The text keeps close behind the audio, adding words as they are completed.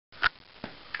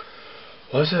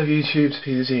What's up, YouTube?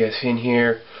 PZSN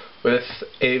here with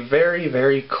a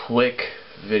very quick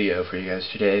video for you guys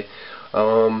today,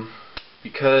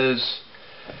 because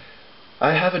I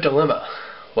have a dilemma.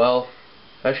 Well,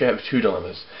 actually I have two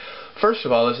dilemmas. First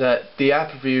of all is that the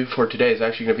app review for today is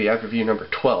actually going to be app review number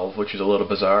 12, which is a little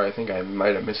bizarre. I think I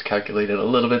might have miscalculated a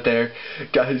little bit there.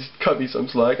 Guys, cut me some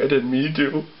slack. I didn't mean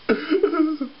to.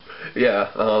 Yeah,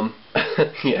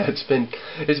 yeah,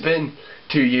 it's been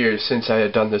 2 years since I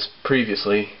had done this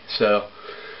previously, so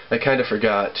I kind of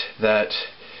forgot that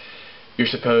you're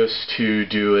supposed to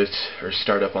do it or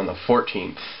start up on the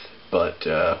 14th, but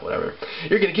whatever.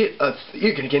 You're gonna get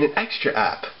an extra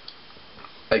app,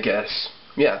 I guess.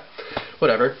 Yeah,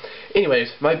 whatever.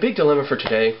 Anyways, my big dilemma for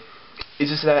today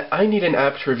is that I need an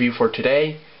app to review for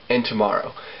today and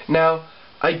tomorrow. Now,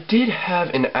 I did have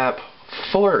an app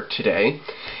for today,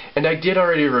 and I did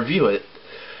already review it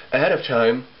ahead of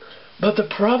time, but the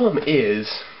problem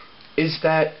is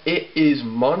that it is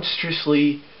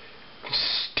monstrously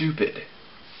stupid.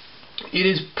 It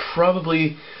is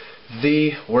probably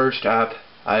the worst app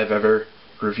I've ever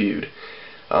reviewed.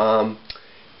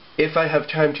 If I have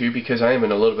time to, because I am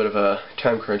in a little bit of a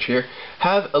time crunch here,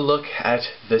 have a look at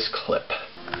this clip.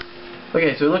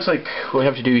 Okay, so it looks like what we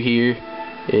have to do here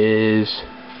is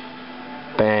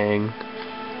bang,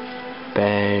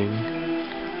 bang.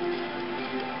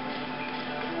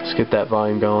 Let's get that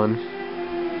volume going.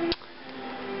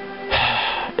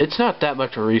 It's not that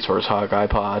much of a resource hog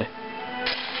iPod.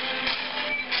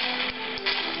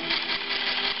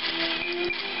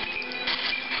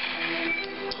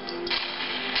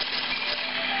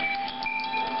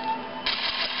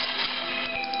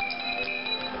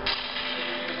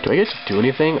 Do I get to do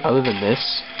anything other than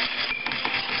this?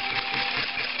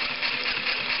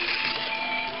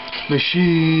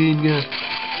 Machine gun.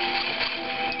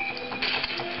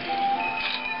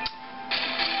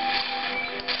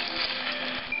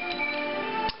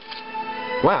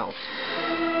 Wow.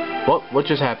 What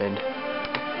just happened?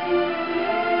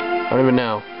 I don't even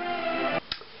know.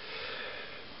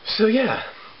 So yeah,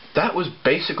 that was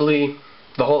basically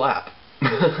the whole app.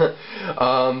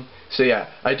 So yeah,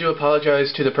 I do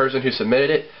apologize to the person who submitted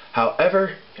it.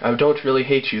 However, I don't really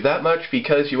hate you that much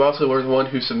because you also were the one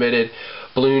who submitted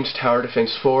Bloons Tower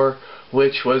Defense 4,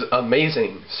 which was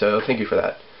amazing. So thank you for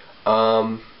that.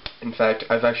 In fact,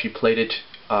 I've actually played it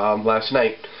last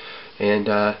night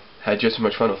and had just as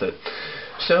much fun with it.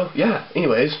 So yeah,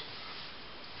 anyways,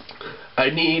 I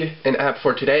need an app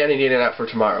for today and I need an app for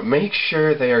tomorrow. Make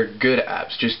sure they are good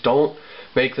apps. Just don't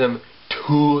make them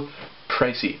too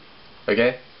pricey.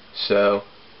 Okay? So,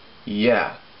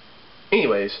 yeah.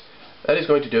 Anyways, that is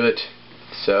going to do it.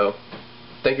 So,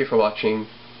 thank you for watching,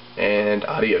 and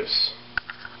adios.